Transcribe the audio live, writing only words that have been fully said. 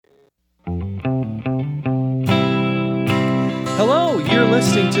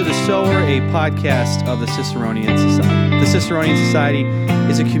listening to The Sower, a podcast of the Ciceronian Society. The Ciceronian Society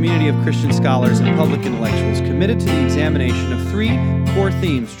is a community of Christian scholars and public intellectuals committed to the examination of three core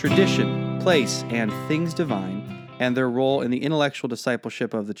themes: tradition, place, and things divine, and their role in the intellectual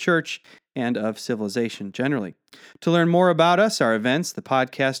discipleship of the church and of civilization generally. To learn more about us, our events, the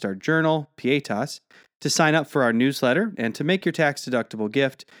podcast, our journal, Pietas, to sign up for our newsletter, and to make your tax-deductible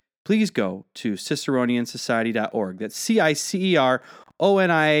gift, please go to ciceroniansociety.org. That's Ciceroniansociety.org.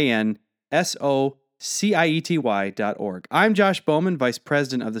 I'm Josh Bowman, Vice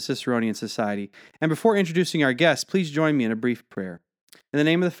President of the Ciceronian Society, and before introducing our guests, please join me in a brief prayer. In the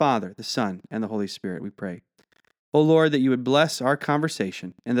name of the Father, the Son, and the Holy Spirit, we pray. O Lord, that you would bless our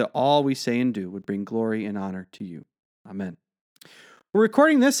conversation, and that all we say and do would bring glory and honor to you. Amen. We're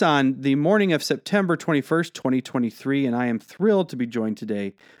recording this on the morning of September 21st, 2023, and I am thrilled to be joined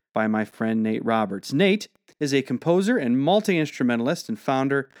today by my friend Nate Roberts. Nate is a composer and multi-instrumentalist and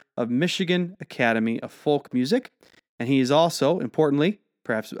founder of Michigan Academy of Folk Music, and he is also, importantly,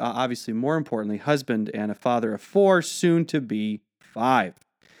 perhaps obviously more importantly, husband and a father of four, soon to be five.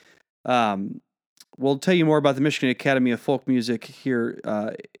 We'll tell you more about the Michigan Academy of Folk Music here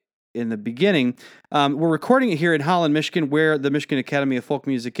in the beginning. We're recording it here in Holland, Michigan, where the Michigan Academy of Folk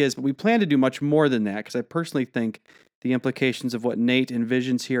Music is, but we plan to do much more than that because I personally think the implications of what Nate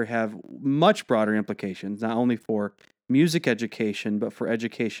envisions here have much broader implications, not only for music education, but for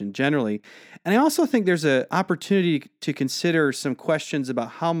education generally. And I also think there's an opportunity to consider some questions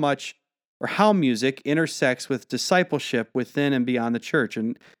about how much or how music intersects with discipleship within and beyond the church.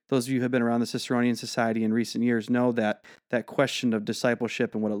 And those of you who have been around the Ciceronian Society in recent years know that that question of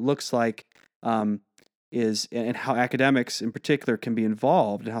discipleship and what it looks like is, and how academics in particular can be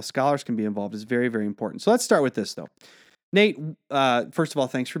involved and how scholars can be involved is very, very important. So let's start with this, though. Nate, first of all,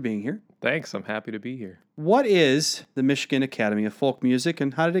 thanks for being here. Thanks. I'm happy to be here. What is the Michigan Academy of Folk Music,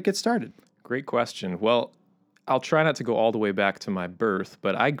 and how did it get started? Great question. Well, I'll try not to go all the way back to my birth,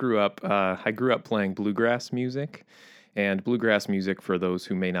 but I grew up playing bluegrass music. And bluegrass music, for those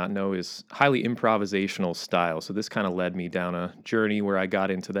who may not know, is highly improvisational style. So this kind of led me down a journey where I got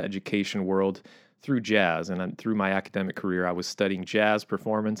into the education world through jazz. And through my academic career, I was studying jazz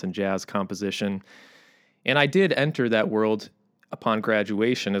performance and jazz composition. And I did enter that world upon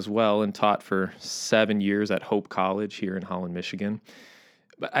graduation as well and taught for 7 years at Hope College here in Holland, Michigan.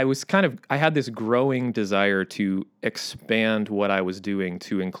 But I had this growing desire to expand what I was doing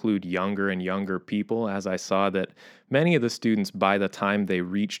to include younger and younger people, as I saw that many of the students, by the time they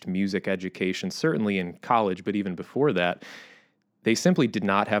reached music education, certainly in college, but even before that, they simply did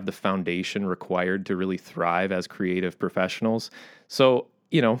not have the foundation required to really thrive as creative professionals. So,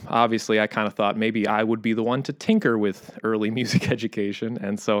 obviously I kind of thought maybe I would be the one to tinker with early music education.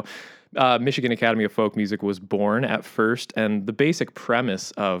 And so Michigan Academy of Folk Music was born at first, and the basic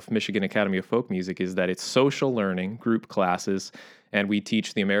premise of Michigan Academy of Folk Music is that it's social learning, group classes, and we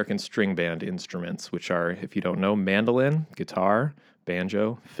teach the American string band instruments, which are, if you don't know, mandolin, guitar,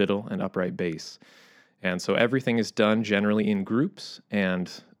 banjo, fiddle, and upright bass. And so everything is done generally in groups, and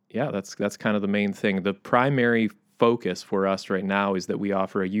yeah, that's kind of the main thing. The primary focus for us right now is that we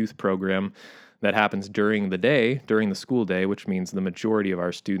offer a youth program that happens during the school day, which means the majority of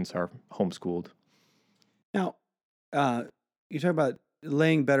our students are homeschooled. Now, you talk about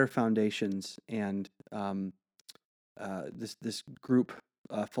laying better foundations and this group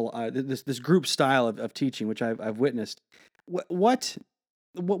this group style of teaching, which I've witnessed. What's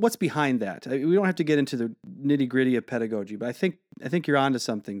behind that? We don't have to get into the nitty gritty of pedagogy, but I think you're onto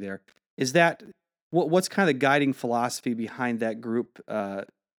something there. Is that what's kind of the guiding philosophy behind that group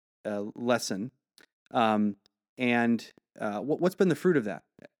lesson, and what's been the fruit of that?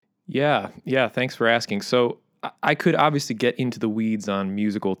 Yeah. Thanks for asking. So I could obviously get into the weeds on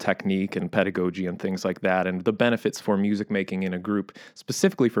musical technique and pedagogy and things like that, and the benefits for music making in a group,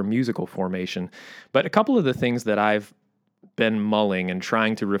 specifically for musical formation. But a couple of the things that I've been mulling and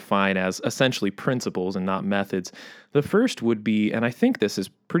trying to refine as essentially principles and not methods. The first would be, and I think this is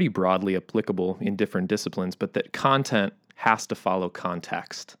pretty broadly applicable in different disciplines, but that content has to follow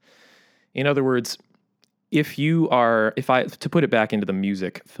context. In other words, to put it back into the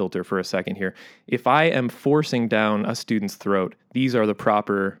music filter for a second here, if I am forcing down a student's throat, these are the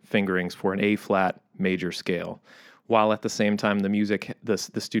proper fingerings for an A-flat major scale, while at the same time the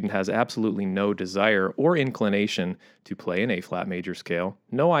student has absolutely no desire or inclination to play an A-flat major scale,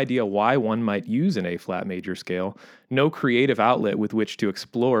 no idea why one might use an A-flat major scale, no creative outlet with which to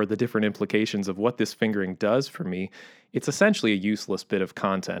explore the different implications of what this fingering does for me, it's essentially a useless bit of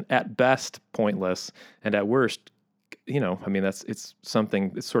content. At best, pointless, and at worst, it's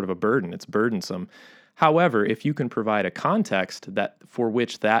sort of a burden. It's burdensome. However, if you can provide a context that for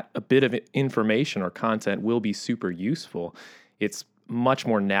which that a bit of information or content will be super useful, it's much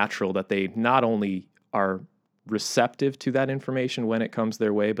more natural that they not only are receptive to that information when it comes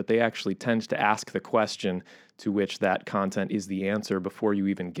their way, but they actually tend to ask the question to which that content is the answer before you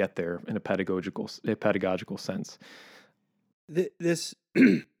even get there in a pedagogical sense. This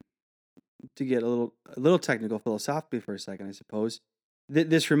to get a little technical philosophically for a second, I suppose.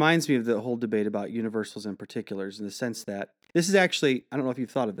 This reminds me of the whole debate about universals and particulars, in the sense that this is actually, I don't know if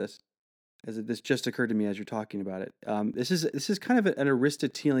you've thought of this, this just occurred to me as you're talking about it. This is kind of an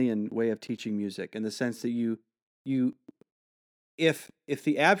Aristotelian way of teaching music, in the sense that you if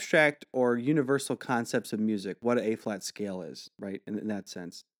the abstract or universal concepts of music, what an A flat scale is, right, in that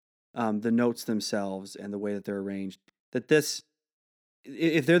sense, the notes themselves and the way that they're arranged, that this,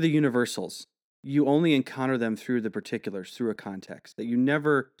 if they're the universals, you only encounter them through the particulars, through a context. That you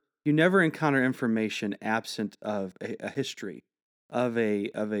never encounter information absent of a history, of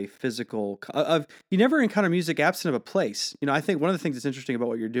a physical, of you never encounter music absent of a place. I think one of the things that's interesting about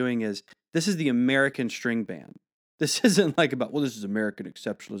what you're doing is this is the American string band. This isn't like about, well, this is American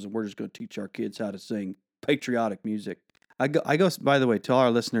exceptionalism, we're just going to teach our kids how to sing patriotic music. I go. By the way, to all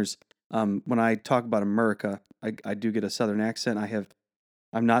our listeners, when I talk about America, I do get a Southern accent.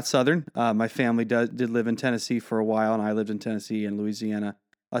 I'm not Southern. My family did live in Tennessee for a while, and I lived in Tennessee and Louisiana.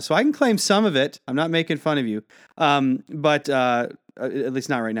 So I can claim some of it. I'm not making fun of you, but at least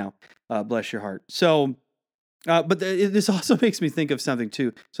not right now. Bless your heart. So, but this also makes me think of something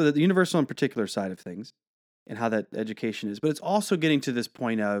too. So that the universal and particular side of things, and how that education is, but it's also getting to this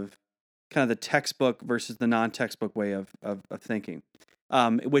point of kind of the textbook versus the non-textbook way of thinking,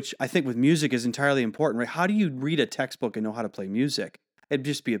 which I think with music is entirely important, right? How do you read a textbook and know how to play music? It'd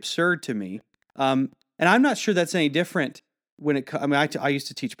just be absurd to me. And I'm not sure that's any different when it comes. I mean, I used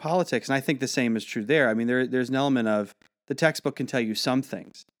to teach politics, and I think the same is true there. I mean, there's an element of the textbook can tell you some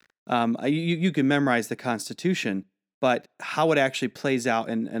things. You can memorize the Constitution, but how it actually plays out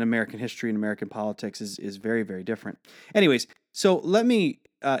in American history and American politics is very, very different. Anyways, so let me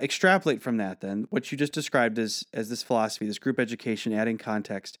extrapolate from that then, what you just described as this philosophy, this group education, adding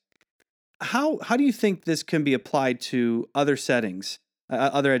context. How do you think this can be applied to other settings,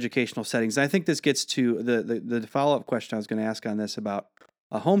 other educational settings? And I think this gets to the follow-up question I was going to ask on this about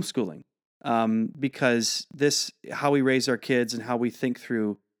homeschooling, because how we raise our kids and how we think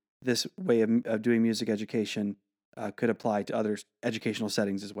through this way of doing music education could apply to other educational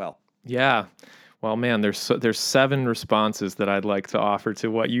settings as well. Yeah. Well, man, there's 7 responses that I'd like to offer to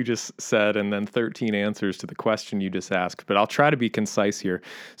what you just said, and then 13 answers to the question you just asked. But I'll try to be concise here.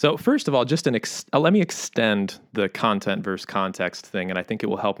 So first of all, just let me extend the content versus context thing, and I think it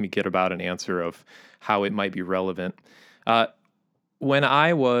will help me get about an answer of how it might be relevant. When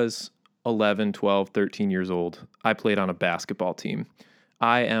I was 11, 12, 13 years old, I played on a basketball team.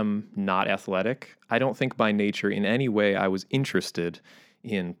 I am not athletic. I don't think by nature in any way I was interested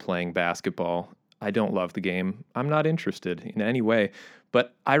in playing basketball. I don't love the game. I'm not interested in any way.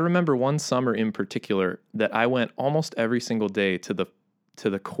 But I remember one summer in particular that I went almost every single day to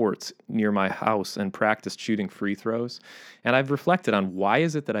the courts near my house and practiced shooting free throws. And I've reflected on why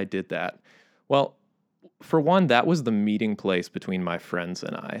is it that I did that? Well, for one, that was the meeting place between my friends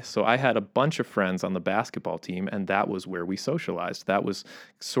and I. So I had a bunch of friends on the basketball team, and that was where we socialized. That was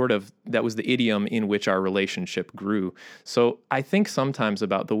the idiom in which our relationship grew. So I think sometimes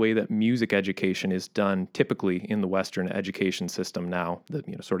about the way that music education is done typically in the Western education system now, the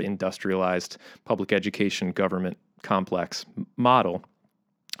sort of industrialized public education government complex model,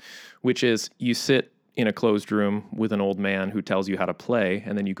 which is you sit in a closed room with an old man who tells you how to play,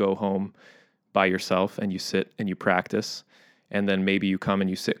 and then you go home by yourself and you sit and you practice, and then maybe you come and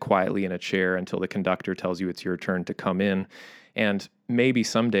you sit quietly in a chair until the conductor tells you it's your turn to come in, and maybe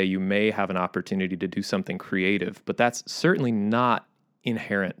someday you may have an opportunity to do something creative, but that's certainly not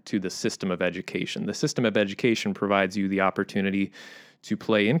inherent to the system of education. The system of education provides you the opportunity to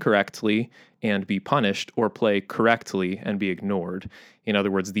play incorrectly and be punished, or play correctly and be ignored. In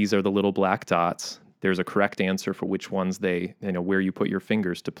other words, these are the little black dots. There's a correct answer for which ones where you put your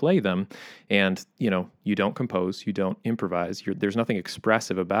fingers to play them. And, you don't compose, you don't improvise. There's nothing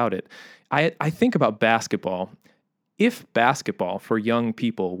expressive about it. I think about basketball. If basketball for young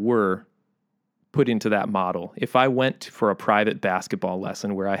people were put into that model, if I went for a private basketball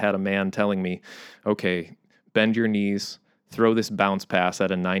lesson where I had a man telling me, okay, bend your knees, throw this bounce pass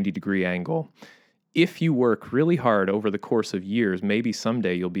at a 90-degree angle. If you work really hard over the course of years, maybe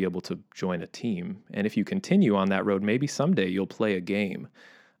someday you'll be able to join a team. And if you continue on that road, maybe someday you'll play a game.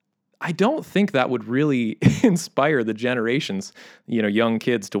 I don't think that would really inspire the generations, young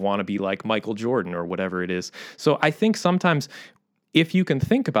kids to want to be like Michael Jordan or whatever it is. So I think sometimes if you can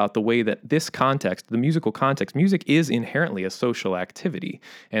think about the way that this context, the musical context, music is inherently a social activity.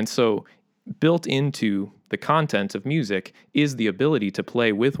 And so built into the content of music is the ability to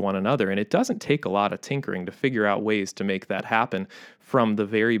play with one another. And it doesn't take a lot of tinkering to figure out ways to make that happen from the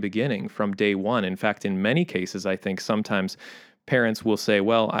very beginning, from day one. In fact, in many cases, I think sometimes parents will say,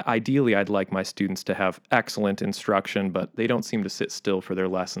 well, ideally, I'd like my students to have excellent instruction, but they don't seem to sit still for their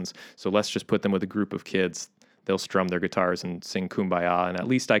lessons. So let's just put them with a group of kids. They'll strum their guitars and sing Kumbaya, and at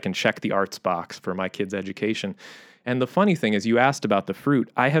least I can check the arts box for my kids' education. And the funny thing is, you asked about the fruit.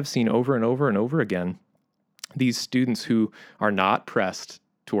 I have seen over and over and over again these students who are not pressed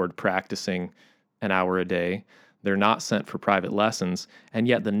toward practicing an hour a day. They're not sent for private lessons. And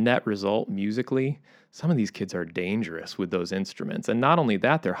yet the net result musically, some of these kids are dangerous with those instruments. And not only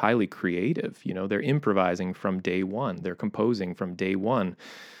that, they're highly creative. They're improvising from day one. They're composing from day one.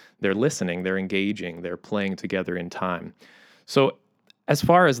 They're listening, they're engaging, they're playing together in time. So as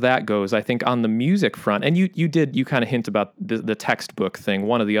far as that goes, I think on the music front, and you kind of hint about the textbook thing.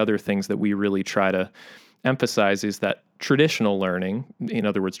 One of the other things that we really try to emphasize is that traditional learning, in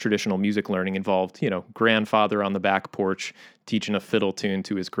other words, traditional music learning involved, grandfather on the back porch teaching a fiddle tune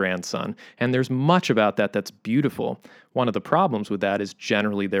to his grandson. And there's much about that that's beautiful. One of the problems with that is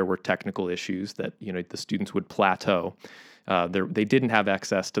generally there were technical issues that, the students would plateau. They didn't have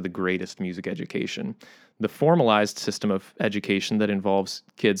access to the greatest music education. The formalized system of education that involves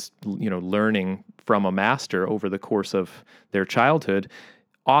kids, learning from a master over the course of their childhood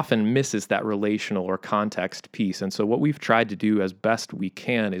often misses that relational or context piece. And so what we've tried to do as best we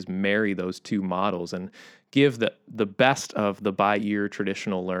can is marry those two models and give the best of the by-ear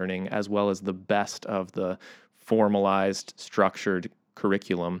traditional learning as well as the best of the formalized, structured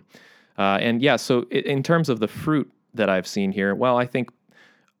curriculum. So in terms of the fruit that I've seen here, well, I think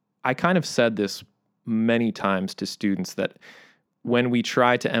I kind of said this many times to students that when we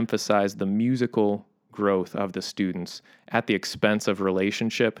try to emphasize the musical growth of the students at the expense of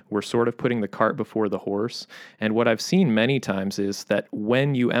relationship, we're sort of putting the cart before the horse. And what I've seen many times is that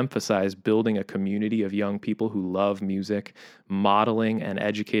when you emphasize building a community of young people who love music, modeling and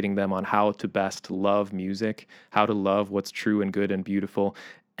educating them on how to best love music, how to love what's true and good and beautiful,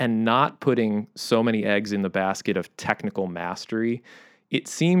 and not putting so many eggs in the basket of technical mastery, it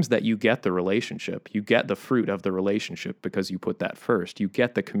seems that you get the relationship. You get the fruit of the relationship because you put that first. You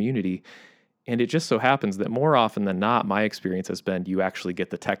get the community. And it just so happens that more often than not, my experience has been you actually get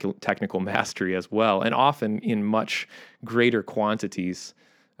the technical mastery as well, and often in much greater quantities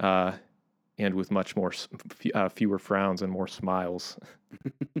and with much more fewer frowns and more smiles.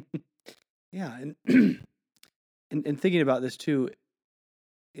 Yeah, and and thinking about this too,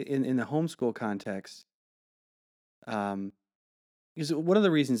 in the homeschool context, because one of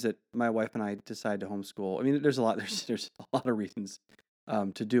the reasons that my wife and I decided to homeschool, I mean, there's a lot of reasons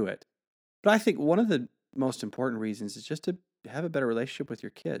to do it, but I think one of the most important reasons is just to have a better relationship with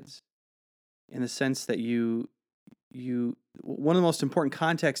your kids, in the sense that one of the most important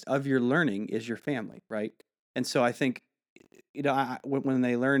context of your learning is your family, right? And so I think, when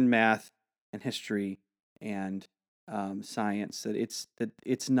they learn math and history and science, that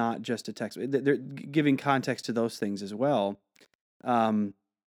it's not just a text. They're giving context to those things as well. And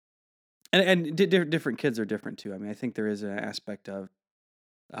different kids are different too. I mean, I think there is an aspect of,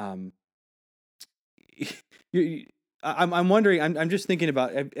 I'm wondering. I'm just thinking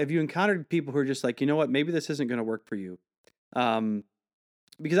about. Have you encountered people who are just like, you know what, maybe this isn't going to work for you,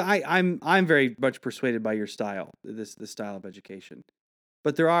 because I'm very much persuaded by your style, this style of education.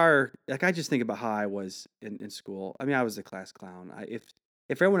 But there are, like, I just think about how I was in school. I mean, I was the class clown. If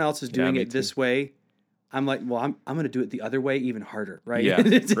everyone else is doing it this way, I'm like, well, I'm going to do it the other way, even harder, right? Yeah,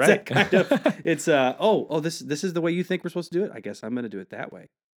 it's right. that kind of, it's this is the way you think we're supposed to do it. I guess I'm going to do it that way.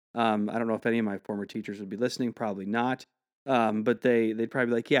 I don't know if any of my former teachers would be listening. Probably not. But they'd probably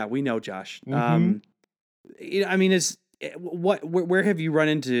be like, yeah, we know, Josh. Mm-hmm. I mean, where have you run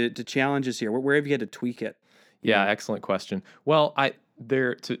into challenges here? Where have you had to tweak it? Yeah, excellent question. Well,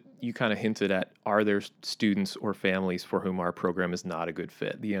 you kind of hinted at, are there students or families for whom our program is not a good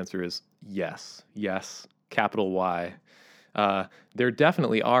fit? The answer is yes, capital Y. There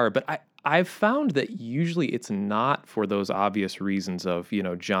definitely are, but I've found that usually it's not for those obvious reasons of,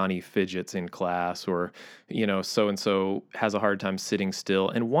 Johnny fidgets in class, or, so-and-so has a hard time sitting still.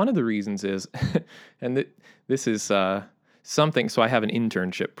 And one of the reasons is, and this is something. So I have an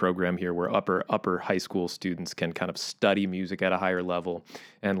internship program here where upper high school students can kind of study music at a higher level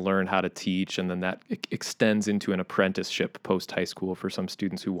and learn how to teach, and then that extends into an apprenticeship post high school for some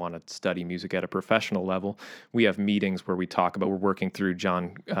students who want to study music at a professional level. We have meetings where we talk about, we're working through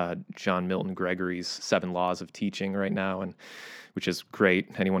John Milton Gregory's 7 Laws of Teaching right now, and which is great.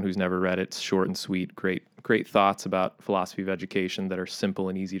 Anyone who's never read it, it's short and sweet. Great thoughts about philosophy of education that are simple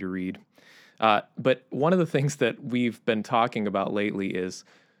and easy to read. But one of the things that we've been talking about lately is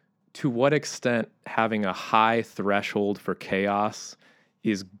to what extent having a high threshold for chaos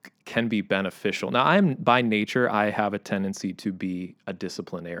can be beneficial. Now, by nature, I have a tendency to be a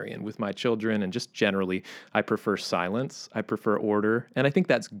disciplinarian with my children, and just generally, I prefer silence, I prefer order, and I think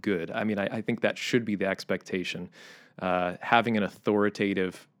that's good. I mean, I think that should be the expectation. Having an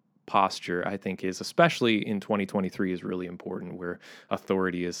authoritative posture, I think, is, especially in 2023, is really important, where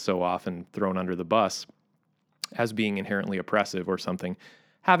authority is so often thrown under the bus as being inherently oppressive or something.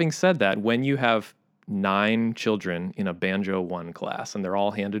 Having said that, when you have 9 children in a Banjo 1 class and they're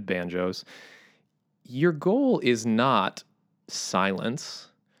all handed banjos, your goal is not silence.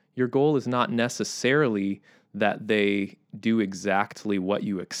 Your goal is not necessarily that they do exactly what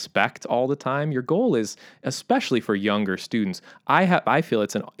you expect all the time. Your goal is, especially for younger students, I feel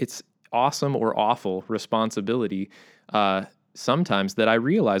it's awesome or awful responsibility sometimes that I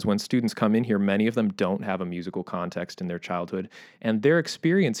realize when students come in here, many of them don't have a musical context in their childhood, and their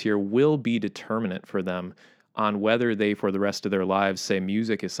experience here will be determinant for them on whether they, for the rest of their lives, say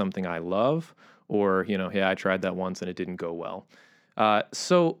music is something I love, or, hey, I tried that once and it didn't go well.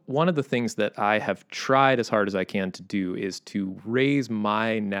 So one of the things that I have tried as hard as I can to do is to raise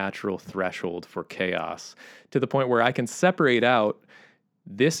my natural threshold for chaos to the point where I can separate out,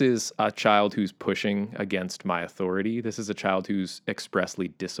 this is a child who's pushing against my authority. This is a child who's expressly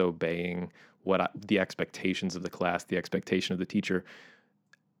disobeying the expectations of the class, the expectation of the teacher,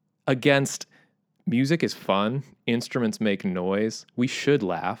 against music is fun. Instruments make noise. We should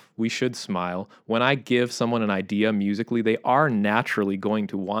laugh. We should smile. When I give someone an idea musically, they are naturally going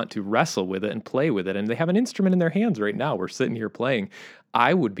to want to wrestle with it and play with it. And they have an instrument in their hands right now. We're sitting here playing.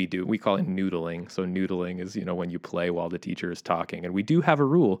 We call it noodling. So noodling is, when you play while the teacher is talking. And we do have a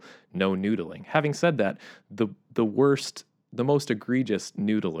rule, no noodling. Having said that, the most egregious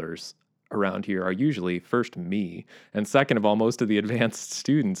noodlers around here are usually, first, me, and second of all, most of the advanced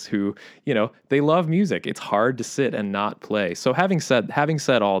students who, they love music. It's hard to sit and not play. So having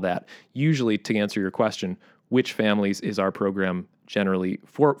said all that, usually, to answer your question, which families is our program generally,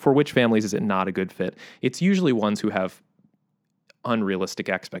 for which families is it not a good fit? It's usually ones who have unrealistic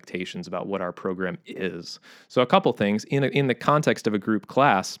expectations about what our program is. So a couple things, in the context of a group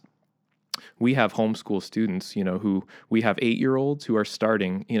class, we have homeschool students, who we have 8-year-olds who are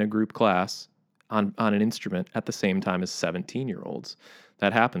starting in a group class on an instrument at the same time as 17-year-olds.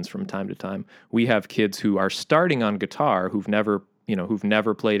 That happens from time to time. We have kids who are starting on guitar who've never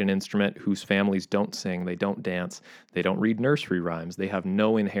played an instrument, whose families don't sing, they don't dance, they don't read nursery rhymes, they have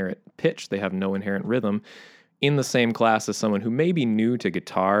no inherent pitch, they have no inherent rhythm, in the same class as someone who may be new to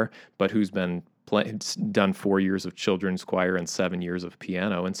guitar, but who's been done 4 years of children's choir and 7 years of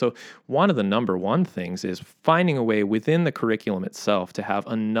piano. And so one of the number one things is finding a way within the curriculum itself to have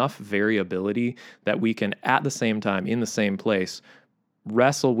enough variability that we can, at the same time, in the same place,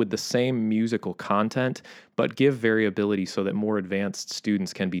 wrestle with the same musical content, but give variability so that more advanced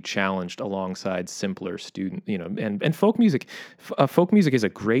students can be challenged alongside simpler student, and folk music. Folk music is a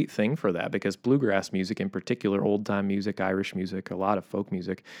great thing for that, because bluegrass music in particular, old time music, Irish music, a lot of folk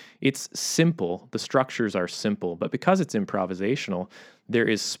music, it's simple. The structures are simple, but because it's improvisational, there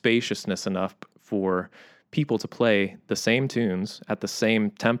is spaciousness enough for people to play the same tunes at the same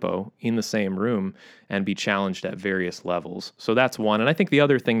tempo in the same room and be challenged at various levels. So that's one. And I think the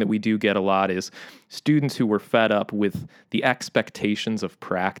other thing that we do get a lot is students who were fed up with the expectations of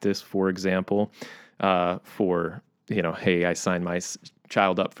practice, for example, hey, I signed my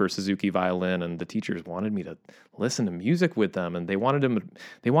child up for Suzuki violin, and the teachers wanted me to listen to music with them, and they wanted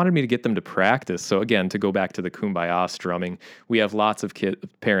me to get them to practice. So again, to go back to the Kumbaya strumming, we have lots of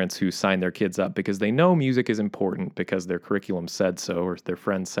parents who sign their kids up because they know music is important, because their curriculum said so or their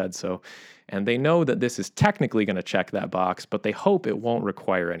friends said so, and they know that this is technically going to check that box, but they hope it won't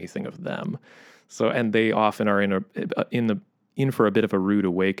require anything of them. So, and they often are in for a bit of a rude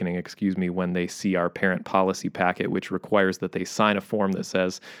awakening, when they see our parent policy packet, which requires that they sign a form that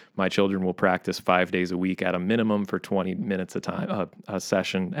says, my children will practice 5 days a week at a minimum for 20 minutes a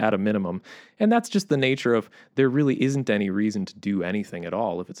session at a minimum. And that's just the nature of, there really isn't any reason to do anything at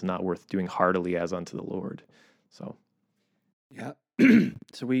all if it's not worth doing heartily as unto the Lord. So. Yeah.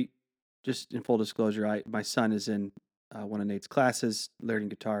 So we, just in full disclosure, my son is in one of Nate's classes, learning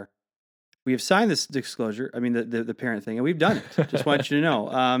guitar. We have signed this disclosure. I mean, the parent thing, and we've done it. Just want you to know.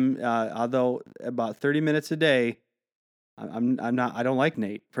 Although about 30 minutes a day, I'm not. I don't like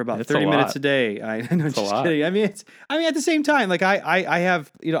Nate for about It's 30 a minutes lot. a day. I'm It's a just lot. kidding. I mean, at the same time, like I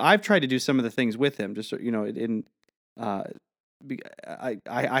have, I've tried to do some of the things with him. Just uh,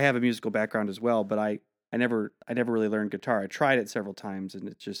 I have a musical background as well, but I never really learned guitar. I tried it several times, and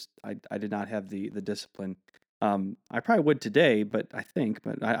it just I did not have the discipline. I probably would today, but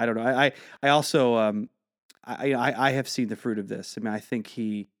I don't know. I also I have seen the fruit of this. I mean, I think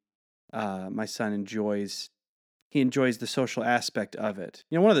my son enjoys the social aspect of it.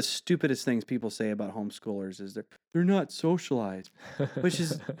 One of the stupidest things people say about homeschoolers is they're not socialized, which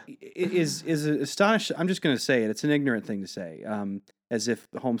is astonishing. I'm just going to say it. It's an ignorant thing to say. As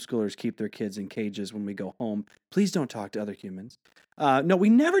if homeschoolers keep their kids in cages when we go home. Please don't talk to other humans. No, we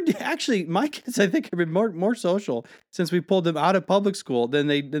never did. Actually, my kids, I think, have been more social since we pulled them out of public school than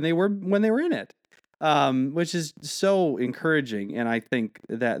they were when they were in it. Which is so encouraging, and I think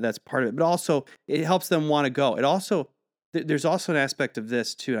that's part of it. But also, it helps them want to go. It also there's also an aspect of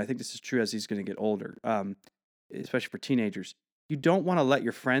this too, and I think this is true as he's going to get older, especially for teenagers. You don't want to let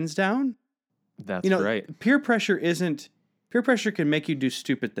your friends down. That's right. Peer pressure can make you do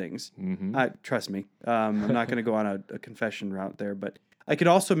stupid things. Mm-hmm. Trust me. I'm not going to go on a confession route there, but I could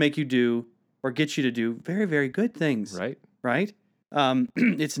also make you do or get you to do very, very good things. Right. Right.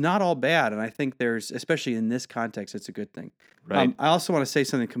 It's not all bad, and I think especially in this context, it's a good thing. Right. I also want to say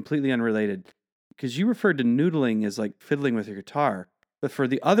something completely unrelated, because you referred to noodling as like fiddling with your guitar, but for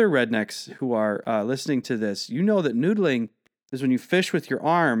the other rednecks who are listening to this, you know that noodling is when you fish with your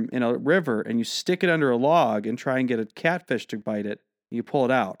arm in a river and you stick it under a log and try and get a catfish to bite it, and you pull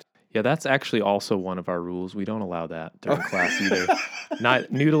it out. Yeah, that's actually also one of our rules. We don't allow that during class either.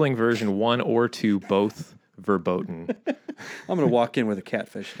 Not noodling version 1 or 2, both verboten. I'm going to walk in with a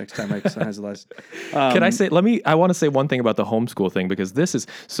catfish next time my son has a lesson. Can I say, I want to say one thing about the homeschool thing, because this is,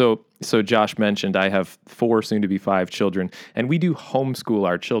 so Josh mentioned I have 4, soon to be 5 children, and we do homeschool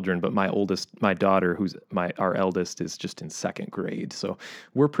our children, but my daughter, who's our eldest, is just in 2nd grade. So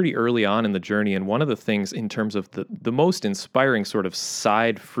we're pretty early on in the journey. And one of the things in terms of the most inspiring sort of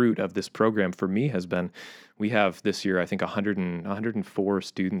side fruit of this program for me has been, we have this year, I think, 104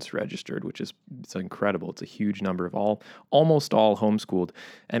 students registered, which is it's incredible. It's a huge number of almost all homeschooled.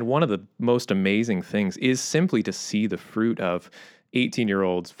 And one of the most amazing things is simply to see the fruit of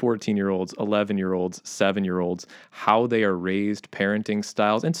 18-year-olds, 14-year-olds, 11-year-olds, 7-year-olds, how they are raised, parenting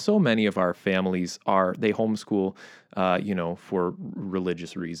styles. And so many of our families they homeschool, for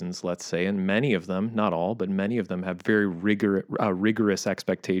religious reasons, let's say. And many of them, not all, but many of them have very rigorous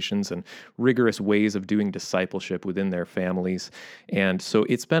expectations and rigorous ways of doing discipleship within their families. And so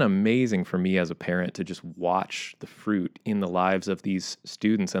it's been amazing for me as a parent to just watch the fruit in the lives of these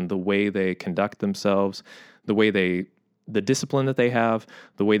students and the way they conduct themselves, the discipline that they have,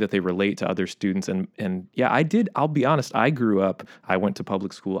 the way that they relate to other students. And yeah, I'll be honest, I went to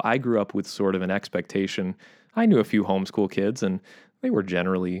public school. I grew up with sort of an expectation. I knew a few homeschool kids, and they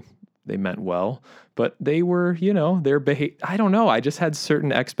meant well, but they were, I don't know. I just had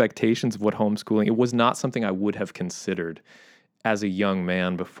certain expectations of what homeschooling, it was not something I would have considered as a young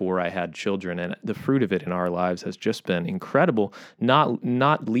man before I had children, and the fruit of it in our lives has just been incredible.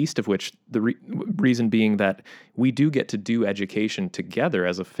 Not least of which the reason being that we do get to do education together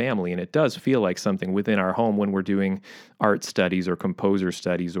as a family, and it does feel like something within our home when we're doing art studies or composer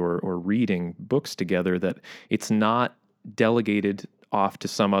studies or reading books together, that it's not delegated off to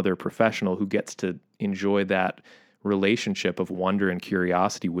some other professional who gets to enjoy that relationship of wonder and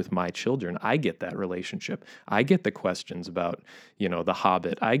curiosity with my children. I get that relationship. I get the questions about, The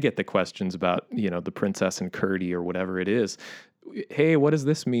Hobbit. I get the questions about, the Princess and Curdie or whatever it is. Hey, what does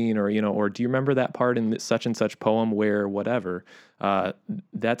this mean? Or, or do you remember that part in such and such poem where whatever?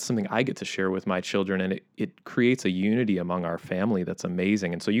 That's something I get to share with my children, and it creates a unity among our family that's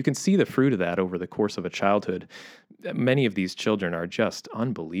amazing. And so you can see the fruit of that over the course of a childhood. Many of these children are just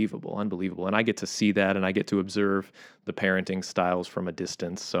unbelievable. And I get to see that, and I get to observe the parenting styles from a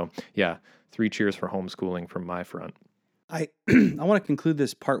distance. So yeah, 3 cheers for homeschooling from my front. I want to conclude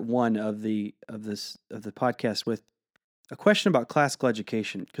this part 1 of the podcast with a question about classical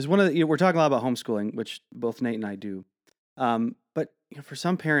education, because we're talking a lot about homeschooling, which both Nate and I do. But for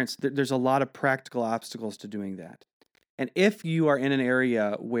some parents, there's a lot of practical obstacles to doing that. And if you are in an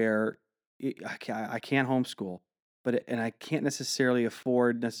area where I can't homeschool, and I can't necessarily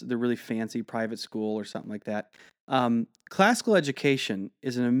afford the really fancy private school or something like that, classical education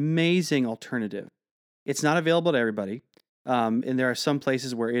is an amazing alternative. It's not available to everybody, and there are some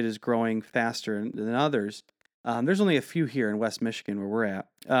places where it is growing faster than others. There's only a few here in West Michigan where we're at.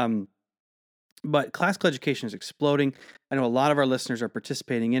 But classical education is exploding. I know a lot of our listeners are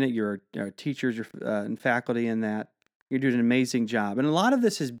participating in it. You're teachers and faculty in that. You're doing an amazing job. And a lot of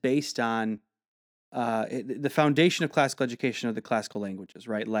this is based on the foundation of classical education are the classical languages,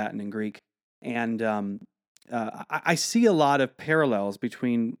 right? Latin and Greek. And I see a lot of parallels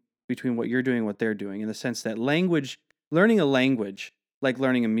between what you're doing and what they're doing, in the sense that learning a language, like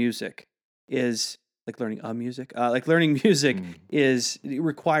learning a music, is like learning a music. Like learning music it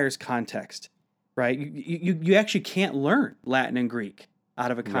requires context, right? You actually can't learn Latin and Greek out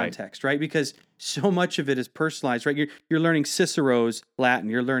of a context, right? Because so much of it is personalized, right? You're learning Cicero's Latin,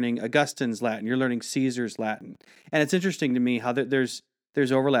 you're learning Augustine's Latin, you're learning Caesar's Latin, and it's interesting to me how there's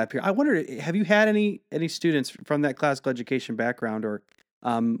overlap here. I wondered, have you had any students from that classical education background, or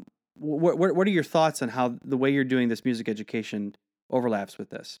what are your thoughts on how the way you're doing this music education overlaps with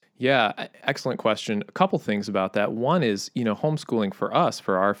this? Yeah, excellent question. A couple things about that. One is, homeschooling for us,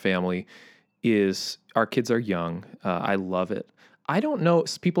 for our family, is our kids are young. I love it. I don't know.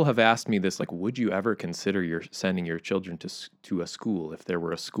 People have asked me this, like, would you ever consider sending your children to a school if there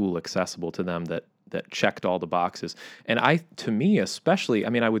were a school accessible to them that checked all the boxes? And to me, especially,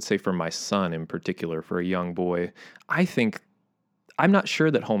 I would say for my son in particular, for a young boy, I'm not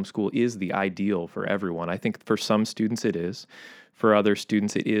sure that homeschool is the ideal for everyone. I think for some students it is. For other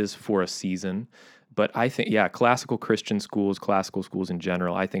students, it is for a season. But I think, classical Christian schools, classical schools in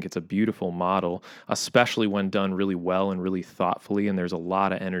general, I think it's a beautiful model, especially when done really well and really thoughtfully. And there's a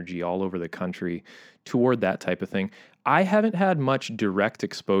lot of energy all over the country toward that type of thing. I haven't had much direct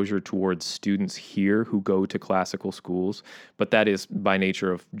exposure towards students here who go to classical schools, but that is by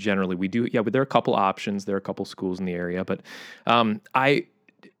nature of generally we do. Yeah, but there are a couple options. There are a couple schools in the area. But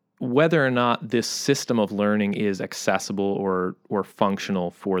whether or not this system of learning is accessible or functional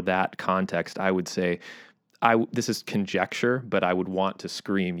for that context, I would say, this is conjecture, but I would want to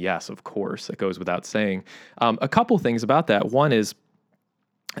scream, yes, of course. It goes without saying. A couple things about that. One is,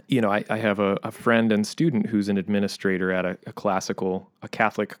 I have a friend and student who's an administrator at a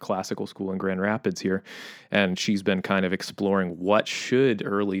Catholic classical school in Grand Rapids here, and she's been kind of exploring what should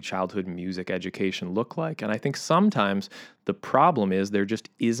early childhood music education look like. And I think sometimes the problem is there just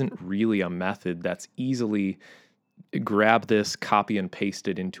isn't really a method that's easily grab this, copy and paste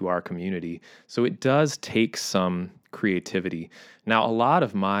it into our community. So it does take some creativity. Now, a lot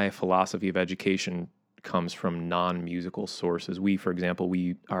of my philosophy of education comes from non-musical sources. For example,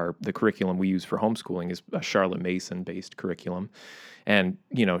 the curriculum we use for homeschooling is a Charlotte Mason-based curriculum, and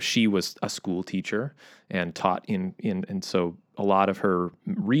she was a school teacher and taught and so a lot of her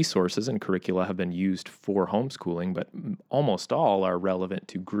resources and curricula have been used for homeschooling, but almost all are relevant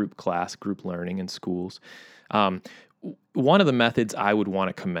to group learning in schools. One of the methods I would want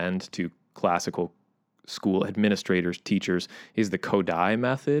to commend to classical school administrators, teachers, is the Kodály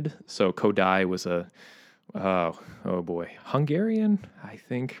method. So Kodály was Hungarian, I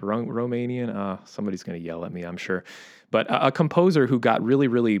think, Romanian. Somebody's going to yell at me, I'm sure. But a composer who got really,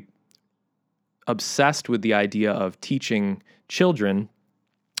 really obsessed with the idea of teaching children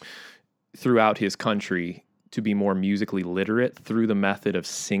throughout his country to be more musically literate through the method of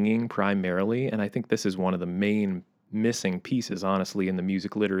singing primarily. And I think this is one of the main missing pieces, honestly, in the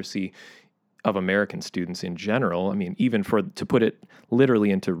music literacy of American students in general. Even to put it literally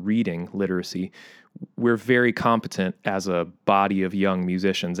into reading literacy, we're very competent as a body of young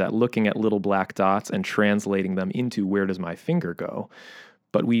musicians at looking at little black dots and translating them into where does my finger go.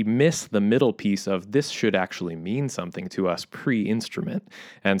 But we miss the middle piece of this should actually mean something to us pre-instrument.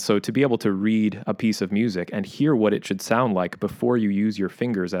 And so to be able to read a piece of music and hear what it should sound like before you use your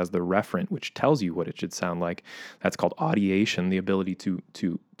fingers as the referent, which tells you what it should sound like, that's called audiation. The ability to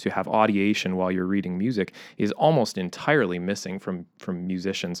have audiation while you're reading music is almost entirely missing from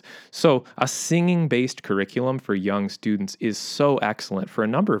musicians. So a singing-based curriculum for young students is so excellent for a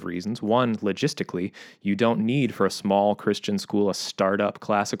number of reasons. One, logistically, you don't need for a small Christian school, a startup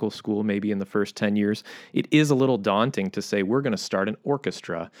classical school, maybe in the first 10 years. It is a little daunting to say we're going to start an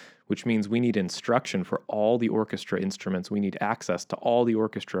orchestra, which means we need instruction for all the orchestra instruments. We need access to all the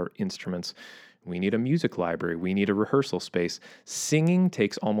orchestra instruments. We need a music library. We need a rehearsal space. Singing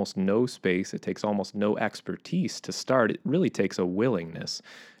takes almost no space. It takes almost no expertise to start. It really takes a willingness.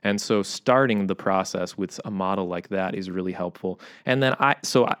 And so starting the process with a model like that is really helpful. And then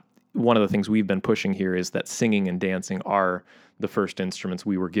one of the things we've been pushing here is that singing and dancing are the first instruments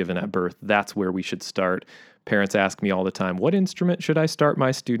we were given at birth. That's where we should start. Parents ask me all the time, what instrument should I start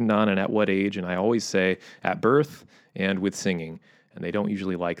my student on and at what age? And I always say at birth and with singing. And they don't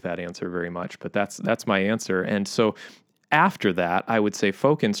usually like that answer very much, but that's my answer. And so after that, I would say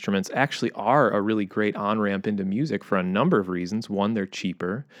folk instruments actually are a really great on-ramp into music for a number of reasons. One, they're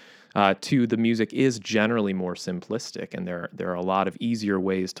cheaper. Two, the music is generally more simplistic, and there are a lot of easier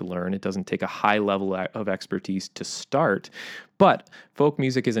ways to learn. It doesn't take a high level of expertise to start, but folk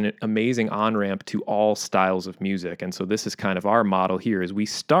music is an amazing on-ramp to all styles of music. And so this is kind of our model here, is we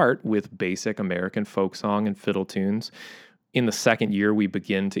start with basic American folk song and fiddle tunes. In the second year, we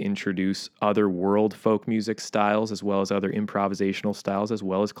begin to introduce other world folk music styles, as well as other improvisational styles, as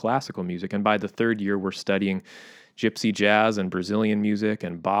well as classical music. And by the third year, we're studying gypsy jazz and Brazilian music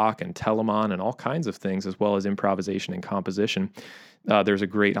and Bach and Telemann and all kinds of things, as well as improvisation and composition. There's a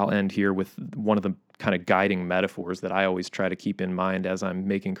great, I'll end here with one of the kind of guiding metaphors that I always try to keep in mind as I'm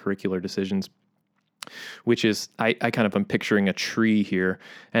making curricular decisions, which is I kind of am picturing a tree here,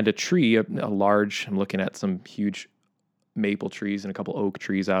 and a tree, a large, I'm looking at some huge maple trees and a couple oak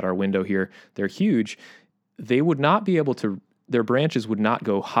trees out our window here. They're huge. They would not be able to, their branches would not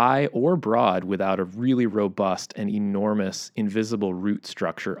go high or broad without a really robust and enormous invisible root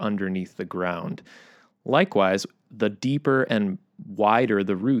structure underneath the ground. Likewise, the deeper and wider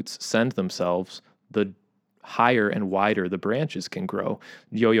the roots send themselves, the higher and wider the branches can grow.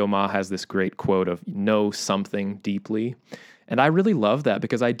 Yo-Yo Ma has this great quote of know something deeply. And I really love that,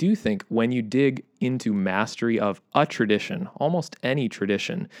 because I do think when you dig into mastery of a tradition, almost any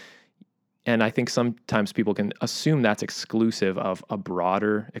tradition, and I think sometimes people can assume that's exclusive of a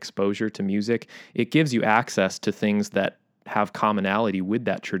broader exposure to music, it gives you access to things that have commonality with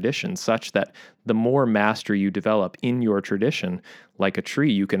that tradition, such that the more mastery you develop in your tradition, like a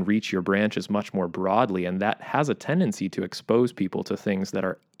tree, you can reach your branches much more broadly, and that has a tendency to expose people to things that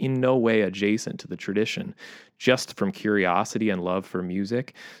are in no way adjacent to the tradition, just from curiosity and love for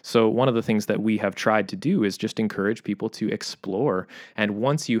music. So one of the things that we have tried to do is just encourage people to explore, and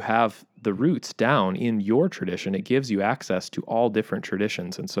once you have the roots down in your tradition, it gives you access to all different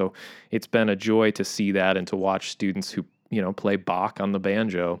traditions. And so it's been a joy to see that and to watch students who play Bach on the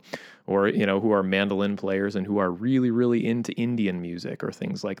banjo, or, who are mandolin players and who are really, really into Indian music or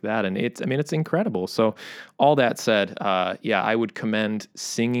things like that. And it's incredible. So all that said, I would commend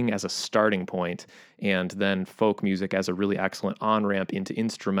singing as a starting point, and then folk music as a really excellent on-ramp into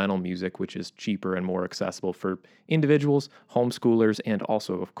instrumental music, which is cheaper and more accessible for individuals, homeschoolers, and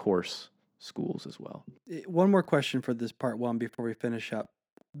also, of course, schools as well. One more question for this part one before we finish up.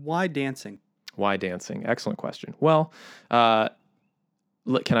 Why dancing? Why dancing? Excellent question. Well,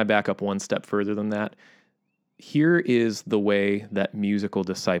 can I back up one step further than that? Here is the way that musical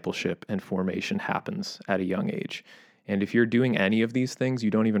discipleship and formation happens at a young age. And if you're doing any of these things,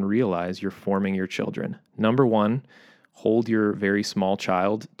 you don't even realize you're forming your children. Number one, hold your very small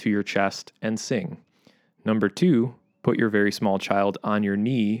child to your chest and sing. Number two, put your very small child on your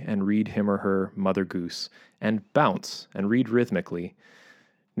knee and read him or her Mother Goose, and bounce and read rhythmically.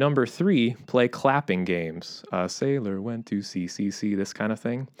 Number three, play clapping games. A sailor went to sea, this kind of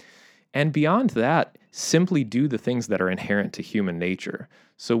thing. And beyond that, simply do the things that are inherent to human nature.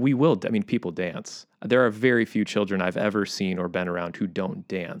 So people dance. There are very few children I've ever seen or been around who don't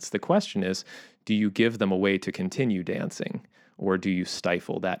dance. The question is, do you give them a way to continue dancing, or do you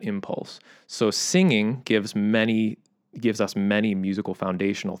stifle that impulse? So singing gives us many musical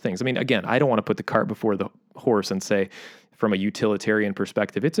foundational things. Again, I don't want to put the cart before the horse and say, from a utilitarian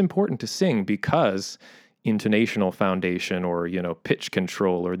perspective, it's important to sing because intonational foundation or, pitch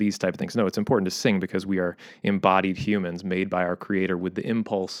control or these type of things. No, it's important to sing because we are embodied humans made by our Creator with the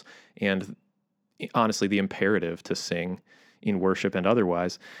impulse and honestly the imperative to sing in worship and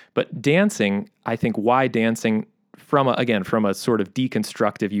otherwise. But dancing, I think, why dancing? From a sort of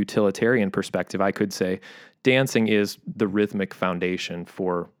deconstructive utilitarian perspective, I could say dancing is the rhythmic foundation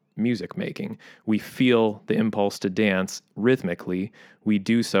for music making. We feel the impulse to dance rhythmically. We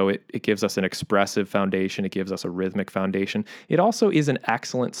do so. It gives us an expressive foundation. It gives us a rhythmic foundation. It also is an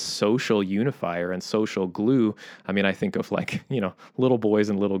excellent social unifier and social glue. I think of little boys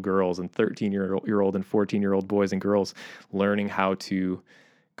and little girls and 13-year-old and 14-year-old boys and girls learning how to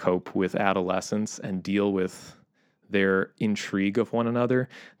cope with adolescence and deal with their intrigue of one another.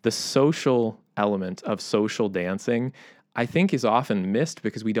 The social element of social dancing, I think, is often missed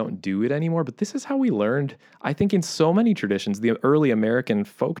because we don't do it anymore. But this is how we learned, I think, in so many traditions, the early American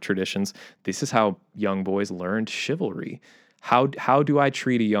folk traditions, this is how young boys learned chivalry. How do I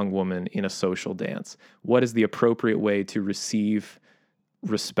treat a young woman in a social dance? What is the appropriate way to receive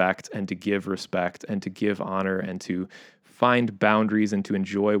respect and to give honor and to find boundaries and to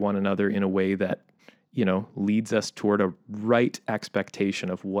enjoy one another in a way that, leads us toward a right expectation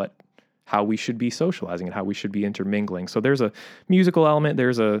of how we should be socializing and how we should be intermingling. So there's a musical element,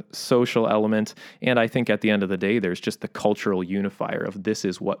 there's a social element, and I think at the end of the day, there's just the cultural unifier of this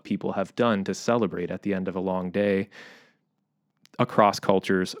is what people have done to celebrate at the end of a long day across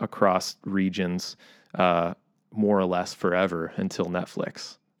cultures, across regions, more or less forever until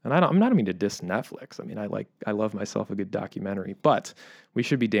Netflix. And I'm not mean to diss Netflix. I mean, I love myself a good documentary, but we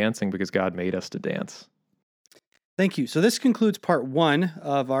should be dancing because God made us to dance. Thank you. So this concludes part 1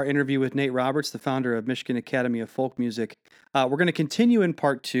 of our interview with Nate Roberts, the founder of Michigan Academy of Folk Music. We're going to continue in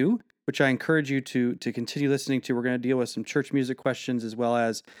part 2, which I encourage you to continue listening to. We're going to deal with some church music questions as well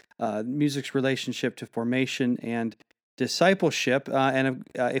as music's relationship to formation and discipleship. And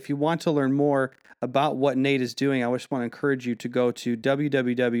if you want to learn more about what Nate is doing, I just want to encourage you to go to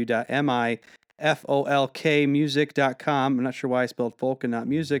www.myfolkmusic.com. I'm not sure why I spelled folk and not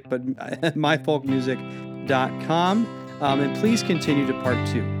music, but myfolkmusic.com. And please continue to part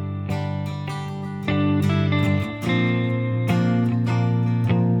 2.